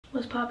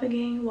What's poppin',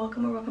 gang?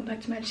 Welcome or welcome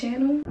back to my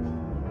channel.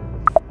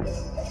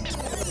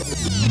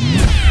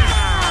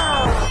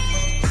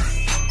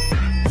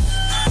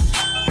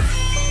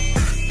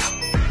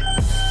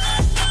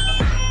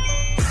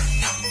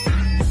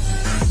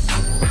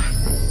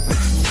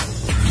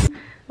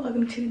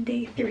 Welcome to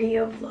day 3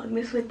 of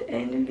Vlogmas with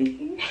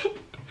Envie.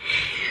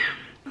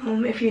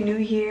 If you're new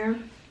here,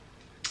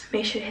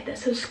 make sure to hit that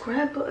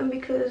subscribe button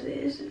because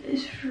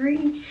it's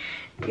free.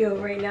 Yo,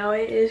 right now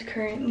it is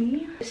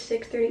currently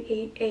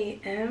 6:38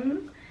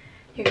 a.m.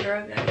 Your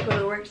girl gotta go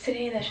to work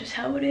today. That's just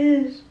how it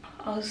is.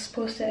 I was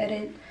supposed to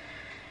edit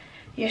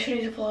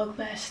yesterday's vlog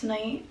last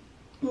night.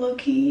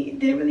 Low-key,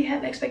 didn't really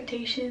have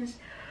expectations.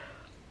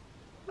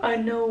 I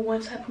know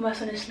once I put my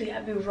son to sleep,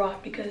 I'd be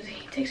rocked because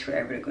he takes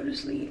forever to go to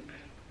sleep.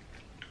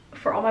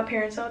 For all my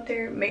parents out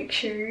there, make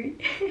sure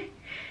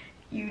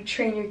you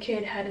train your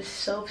kid how to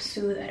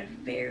self-soothe at a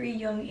very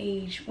young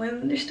age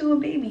when they're still a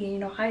baby. And you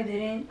know, I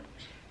didn't.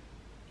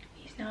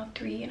 He's now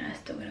 3 and I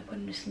still gotta put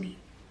him to sleep.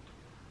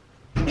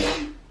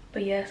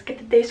 But yeah, let's get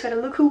the day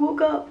started. Look who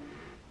woke up.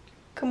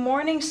 Good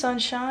morning,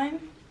 sunshine.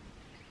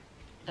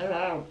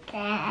 Hello,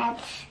 Dad.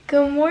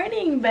 Good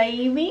morning,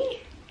 baby.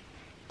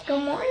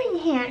 Good morning,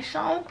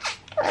 handsome.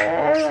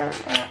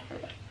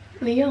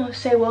 Leo,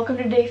 say welcome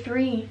to day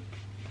 3.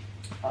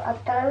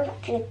 Welcome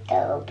to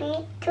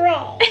Toby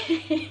Gray.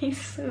 He's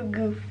so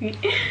goofy.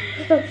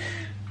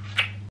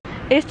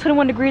 It's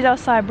 21 degrees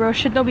outside, bro.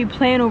 Shit don't be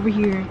playing over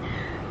here.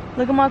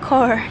 Look at my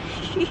car.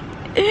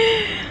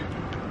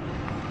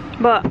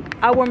 But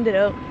I warmed it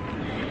up.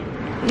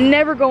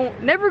 Never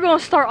gonna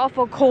start off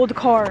a cold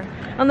car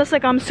unless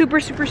like I'm super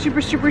late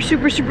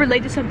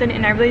to something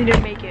and I really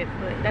didn't make it.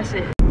 But that's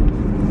it.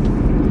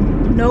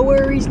 No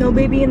worries, no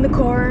baby in the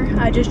car.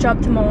 I just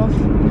dropped him off.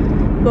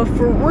 But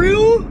for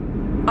real,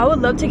 I would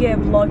love to get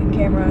a vlogging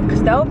camera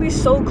because that would be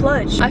so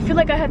clutch. I feel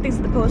like I have things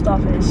at the post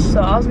office,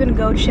 so I was gonna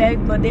go check,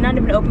 but they're not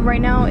even open right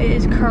now. It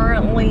is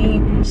currently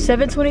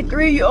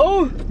 7:23.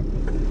 Oh,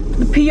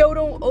 the PO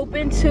don't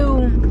open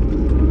till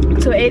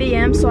 8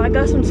 a.m. so I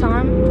got some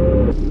time.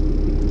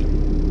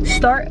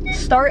 Start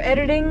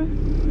editing.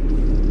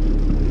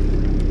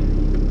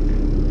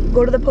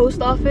 Go to the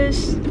post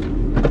office,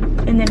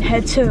 and then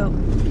head to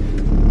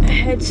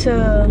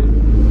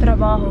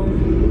trabajo.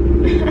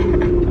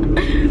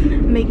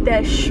 Make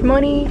that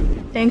money,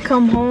 then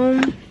come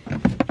home,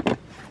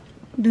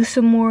 do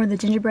some more of the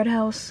gingerbread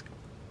house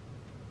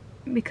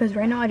because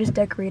right now I just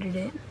decorated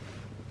it.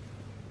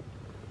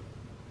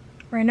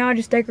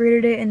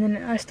 And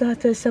then I still have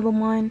to assemble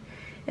mine,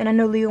 and I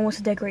know Leo wants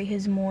to decorate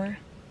his more.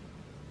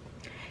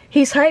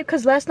 He's hyped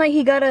because last night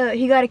he got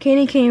a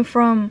candy cane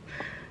from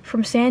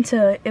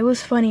Santa. It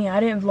was funny. I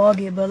didn't vlog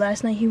it, but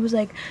last night he was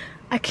like,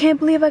 "I can't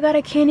believe I got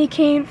a candy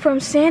cane from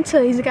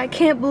Santa." He's like, "I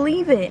can't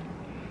believe it."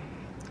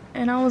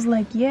 And I was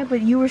like, "Yeah,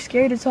 but you were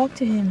scared to talk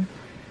to him."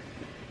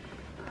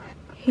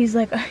 He's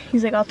like,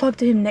 "I'll talk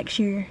to him next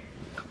year."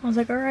 I was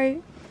like, "All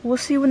right, we'll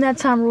see when that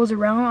time rolls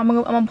around. I'm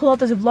gonna pull out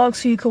this vlog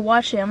so you could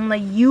watch it." I'm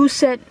like, "You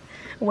said,"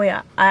 wait,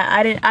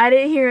 I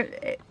didn't hear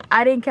it.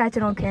 I didn't catch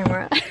it on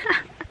camera.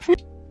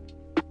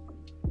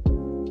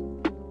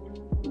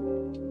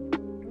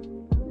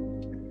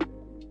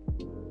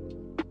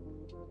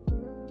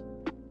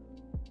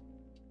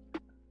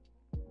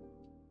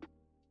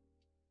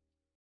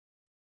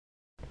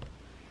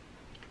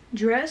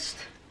 Dressed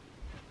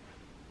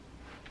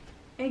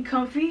and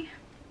comfy.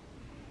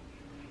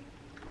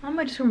 I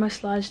might just wear my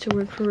slides to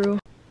work for real.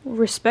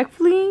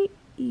 Respectfully,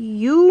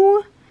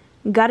 you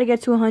gotta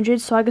get to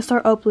 100 so I can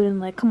start uploading.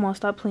 Like, come on,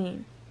 stop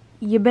playing.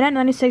 You've been at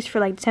 96 for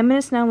like 10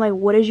 minutes now. Like,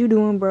 what is you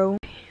doing, bro?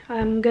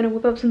 I'm gonna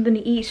whip up something to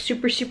eat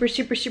super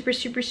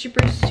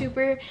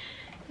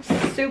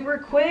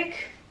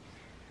quick.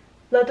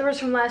 Leftovers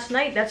from last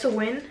night, that's a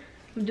win.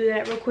 I'll do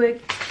that real quick.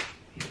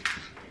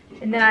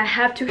 And then I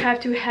have to go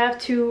to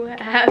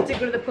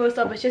the post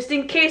office just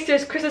in case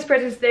there's Christmas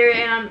presents there,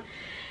 and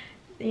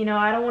you know,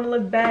 I don't want to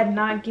look bad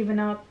not giving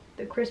out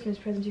the Christmas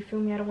presents, you feel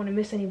me? I don't want to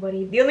miss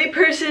anybody. The only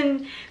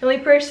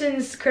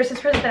person's Christmas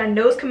present that I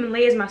know is coming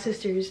late is my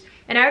sister's.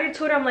 And I already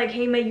told her, I'm like,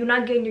 "Hey man, you're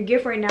not getting your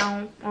gift right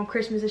now on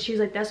Christmas." And she's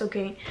like, "That's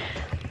okay."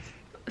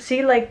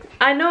 See, like,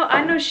 I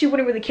know she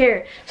wouldn't really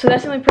care. So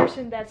that's the only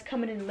person that's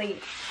coming in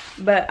late.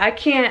 But I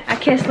can't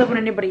slip on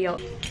anybody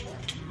else.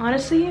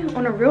 Honestly,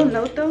 on a real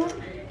note though,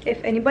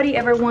 if anybody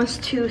ever wants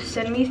to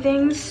send me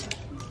things,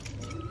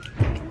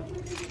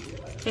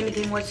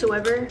 anything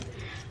whatsoever,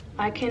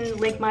 I can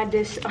link my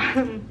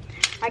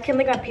I can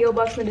link my PO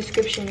box in the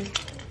description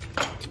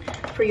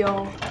for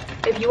y'all.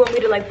 If you want me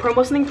to like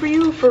promo something for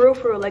you, for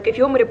real, like if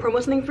you want me to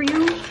promo something for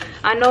you,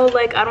 I know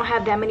like I don't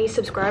have that many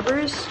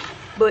subscribers,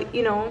 but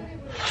you know,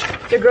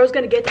 the girl's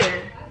gonna get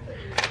there.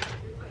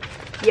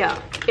 Yeah,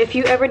 if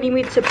you ever need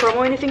me to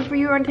promo anything for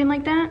you or anything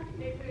like that,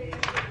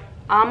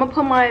 I'm gonna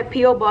put my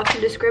PO box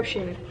in the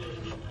description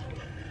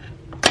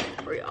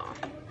for y'all.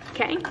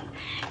 Okay?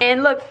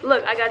 And look,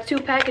 I got 2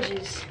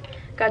 packages.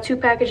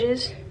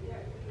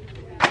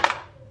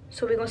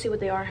 So we're gonna see what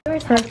they are.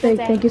 Perfect.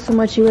 Thank you so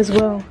much. You as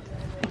well.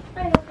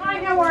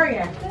 Hi, how are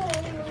you?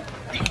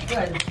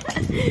 Good.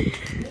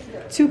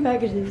 2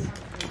 packages.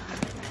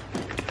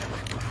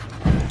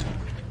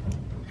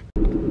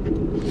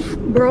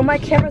 Bro, my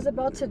camera's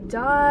about to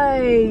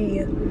die.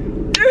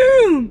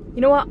 You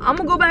know what? I'm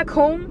gonna go back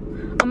home.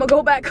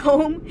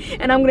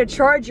 And I'm gonna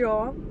charge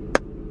y'all.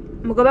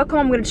 I'm gonna go back home,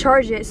 I'm gonna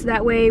charge it so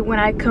that way when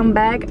I come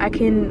back, I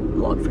can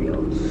vlog for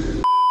y'all.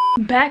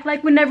 Back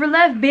like we never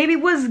left, baby.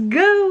 What's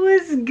good?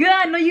 What's good?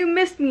 I know you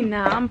missed me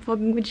now. I'm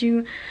fucking with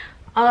you.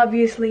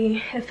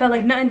 Obviously, it felt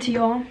like nothing to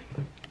y'all.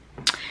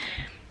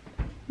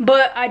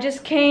 But I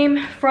just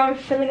came from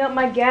filling up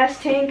my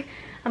gas tank.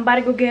 I'm about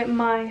to go get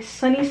my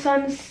Sunny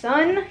Son's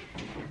son.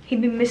 He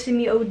been missing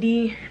me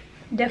OD.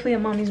 Definitely a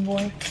mommy's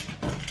boy.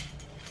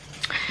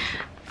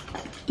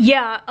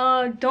 Yeah,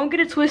 don't get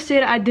it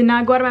twisted. I did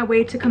not go out of my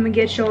way to come and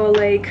get y'all.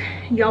 Like,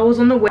 y'all was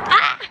on the way.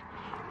 Ah!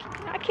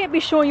 I can't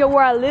be showing y'all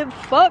where I live.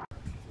 Fuck.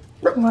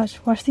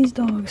 Watch these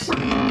dogs. Let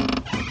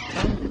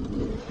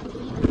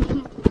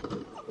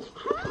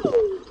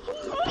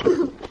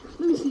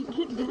me see.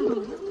 Get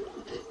down.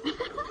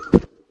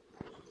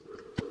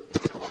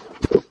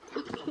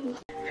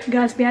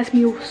 Guys be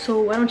asking me,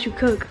 so why don't you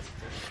cook?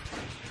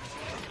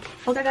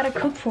 Fuck, I gotta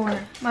cook for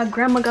her. My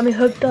grandma got me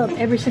hooked up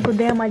every single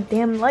day of my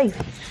damn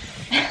life.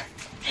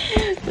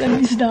 Let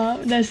me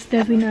stop. That's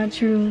definitely not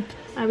true.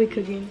 I be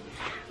cooking,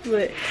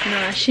 but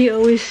nah, she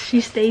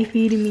stay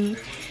feeding me.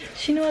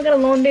 She know I got a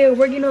long day of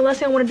work. You know, last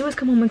thing I want to do is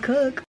come home and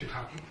cook.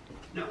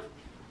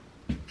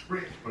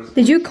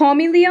 Did you call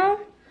me, Leo?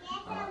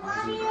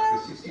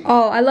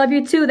 Oh, I love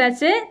you too.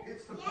 That's it?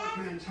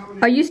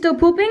 Are you still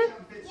pooping?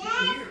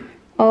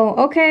 Oh,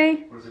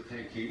 okay.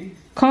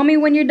 Call me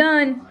when you're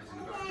done.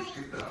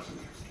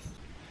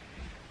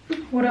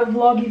 What up,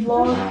 vloggy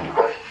vlog?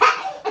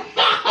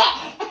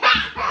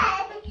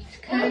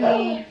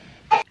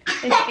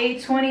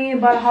 It's 8:20,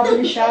 about to hop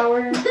in the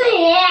shower.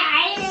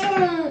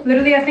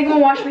 Literally, I think I'm gonna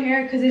wash my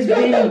hair because it's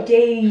been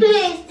days.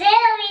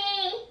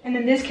 And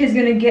then this kid's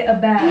gonna get a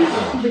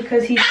bath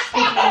because he's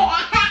sticky.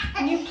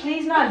 Can you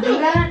please not do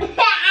that?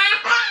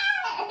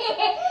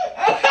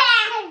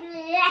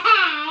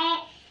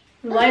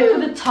 Life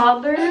with a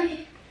toddler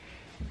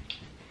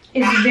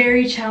is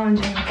very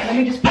challenging. Let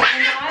me just put I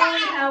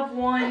only have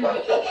one.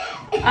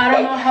 I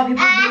don't know how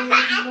people do it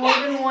with more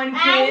than one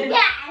kid.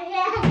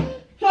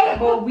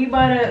 But we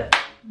about to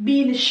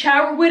be in the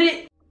shower with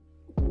it.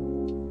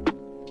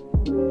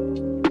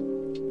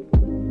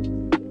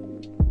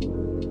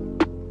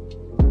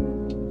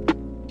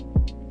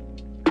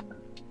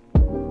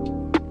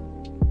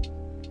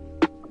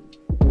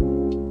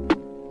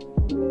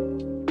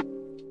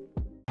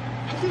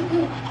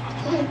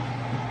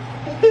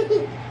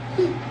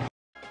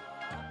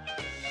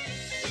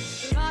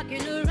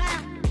 Rocking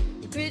around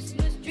the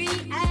Christmas tree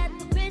at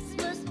the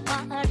Christmas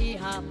party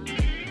hop.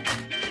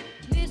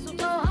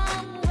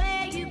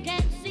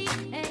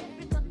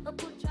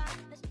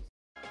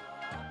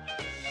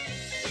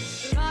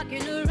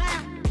 Rocking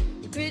around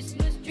the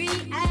Christmas tree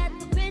at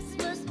the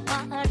Christmas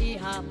party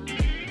hop.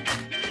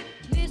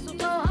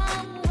 Mistletoe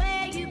hung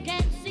where you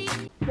can see.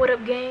 What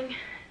up, gang?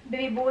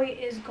 Baby boy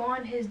is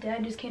gone. His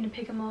dad just came to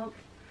pick him up.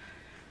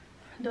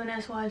 Don't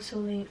ask why it's so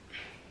late.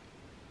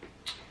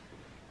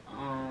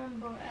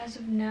 But as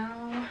of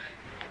now,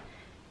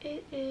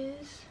 it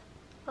is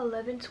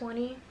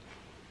 11:20.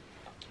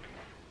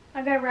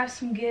 I gotta wrap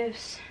some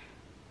gifts.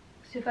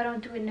 So if I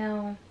don't do it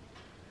now,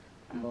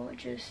 I'm gonna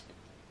just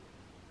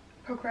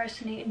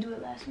procrastinate and do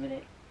it last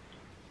minute.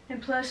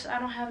 And plus, I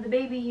don't have the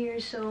baby here,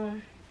 so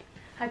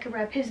I could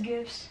wrap his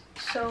gifts.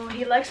 So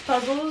he likes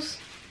puzzles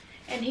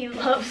and he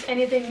loves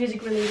anything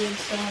music related,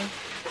 so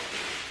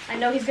I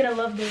know he's gonna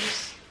love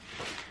this.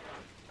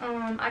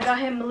 I got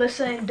him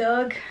Melissa and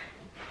Doug.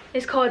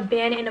 It's called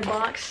Band in a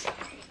Box.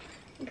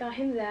 Got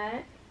him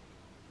that.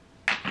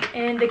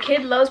 And the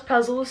kid loves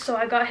puzzles, so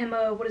I got him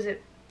a,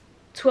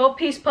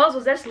 12-piece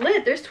puzzles. That's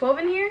lit. There's 12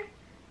 in here.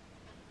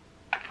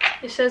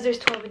 It says there's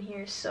 12 in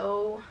here,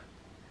 so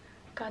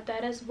got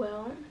that as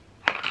well.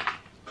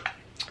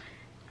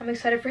 I'm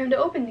excited for him to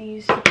open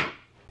these.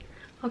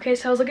 Okay,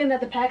 so I was looking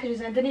at the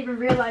packages and I didn't even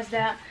realize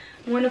that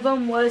one of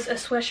them was a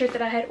sweatshirt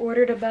that I had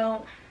ordered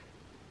about,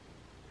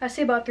 I'd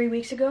say about 3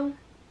 weeks ago.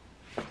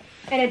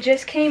 And it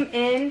just came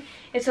in.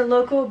 It's a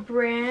local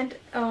brand.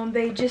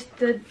 They just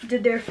did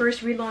their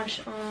first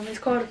relaunch. It's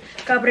called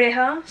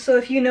Cabreja. So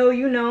if you know,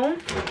 you know.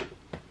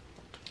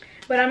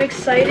 But I'm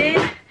excited.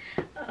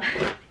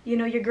 You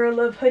know, your girl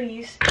loves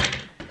hoodies.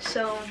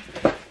 So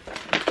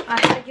I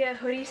had to get a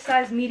hoodie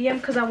size medium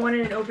because I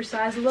wanted an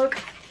oversized look.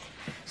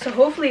 So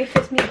hopefully it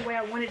fits me the way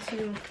I want it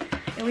to.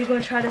 And we're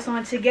going to try this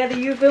on together.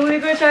 You feel me?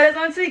 We're going to try this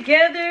on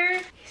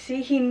together.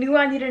 See, he knew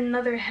I needed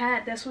another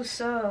hat. That's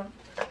what's up.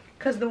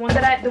 Because the one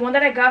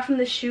that I got from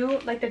the shoe,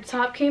 like the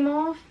top came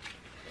off.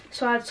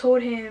 So I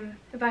told him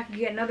if I could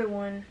get another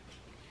one.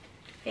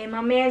 And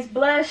my man's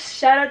blessed.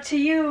 Shout out to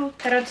you.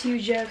 Shout out to you,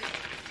 Jeff.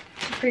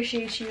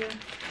 Appreciate you.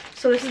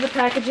 So this is the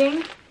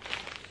packaging.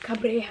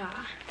 Cabreja.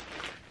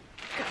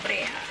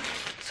 Cabreja.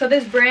 So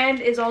this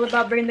brand is all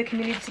about bringing the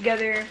community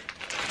together.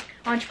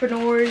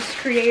 Entrepreneurs,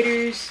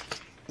 creators,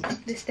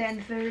 this, that, and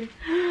the third.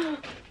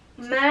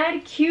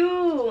 Mad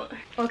cute.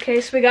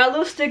 Okay, so we got a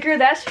little sticker.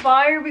 That's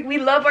fire. We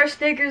love our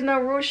stickers. No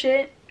real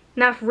shit.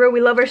 Not for real.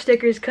 We love our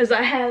stickers because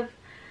I have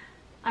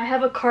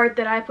a card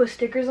that I put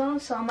stickers on,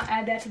 so I'm gonna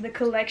add that to the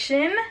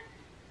collection.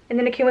 And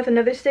then it came with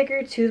another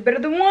sticker. 2 is better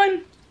than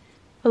 1.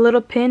 A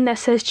little pin that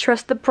says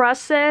trust the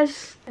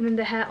process, and then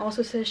the hat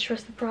also says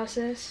trust the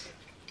process.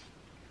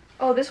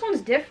 Oh, this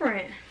one's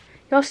different.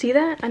 Y'all see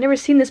that? I never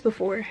seen this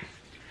before.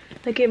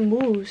 Like, it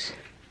moves,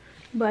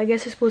 but I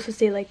guess it's supposed to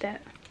stay like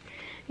that.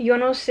 You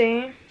know what I'm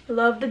saying?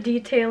 Love the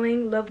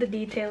detailing. Love the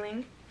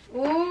detailing.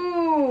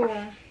 Ooh.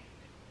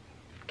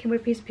 Came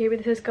with a piece of paper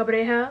that says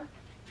Cabreja.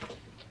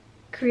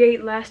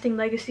 Create lasting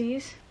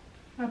legacies.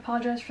 I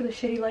apologize for the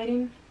shitty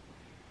lighting,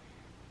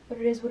 but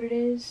it is what it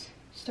is.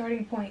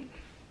 Starting Point.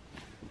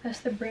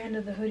 That's the brand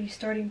of the hoodie,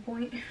 Starting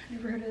Point.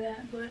 Never heard of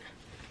that, but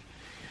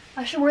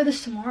I should wear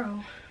this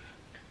tomorrow.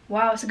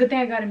 Wow, it's a good thing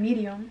I got a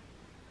medium.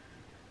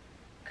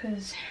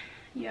 Because,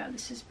 yeah,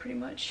 this is pretty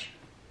much...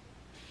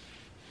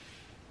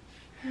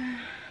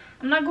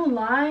 I'm not gonna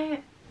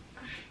lie,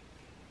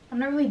 I'm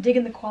not really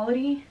digging the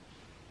quality.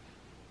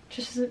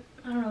 Just, I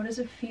don't know, it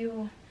doesn't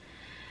feel...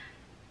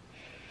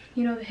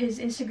 You know, his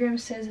Instagram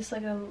says it's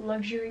like a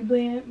luxury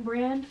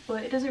brand,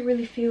 but it doesn't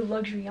really feel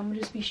luxury. I'm gonna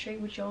just be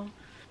straight with y'all.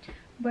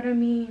 But I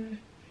mean,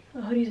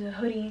 a hoodie's a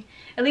hoodie.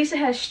 At least it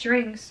has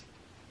strings.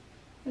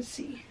 Let's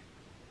see.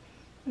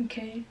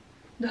 Okay.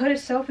 The hood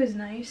itself is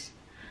nice,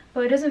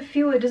 but it doesn't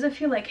feel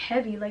like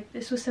heavy. Like,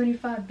 this was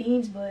 75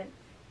 beans, but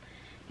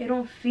it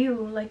don't feel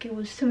like it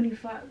was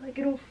 75. Like,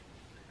 I don't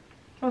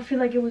feel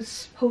like it was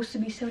supposed to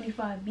be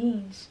 75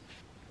 beans.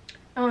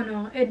 I don't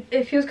know.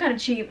 It feels kind of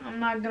cheap. I'm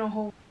not gonna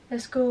hold.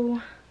 Let's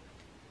go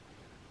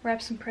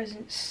wrap some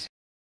presents.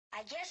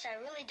 I guess I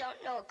really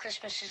don't know what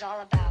Christmas is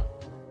all about.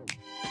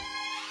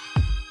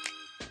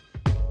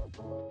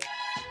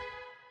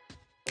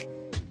 Isn't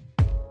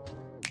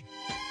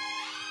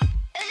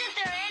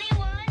there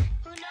anyone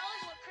who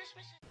knows what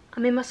Christmas is? I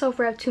made myself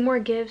wrap 2 more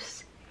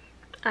gifts.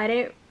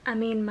 I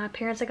mean, my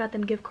parents, I got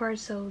them gift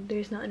cards, so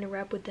there's nothing to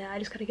wrap with that. I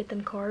just gotta get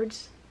them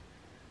cards.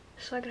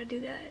 So I gotta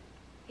do that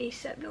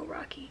ASAP, no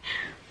Rocky.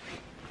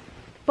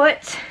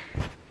 But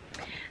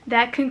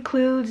that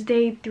concludes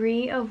day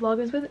 3 of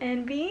Vlogmas with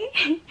Envie.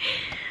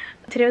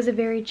 Today was a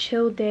very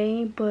chill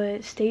day,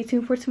 but stay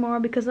tuned for tomorrow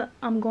because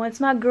I'm going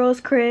to my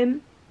girl's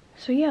crib.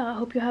 So yeah, I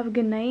hope you have a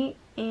good night,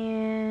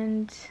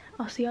 and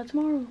I'll see y'all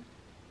tomorrow.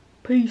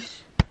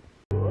 Peace.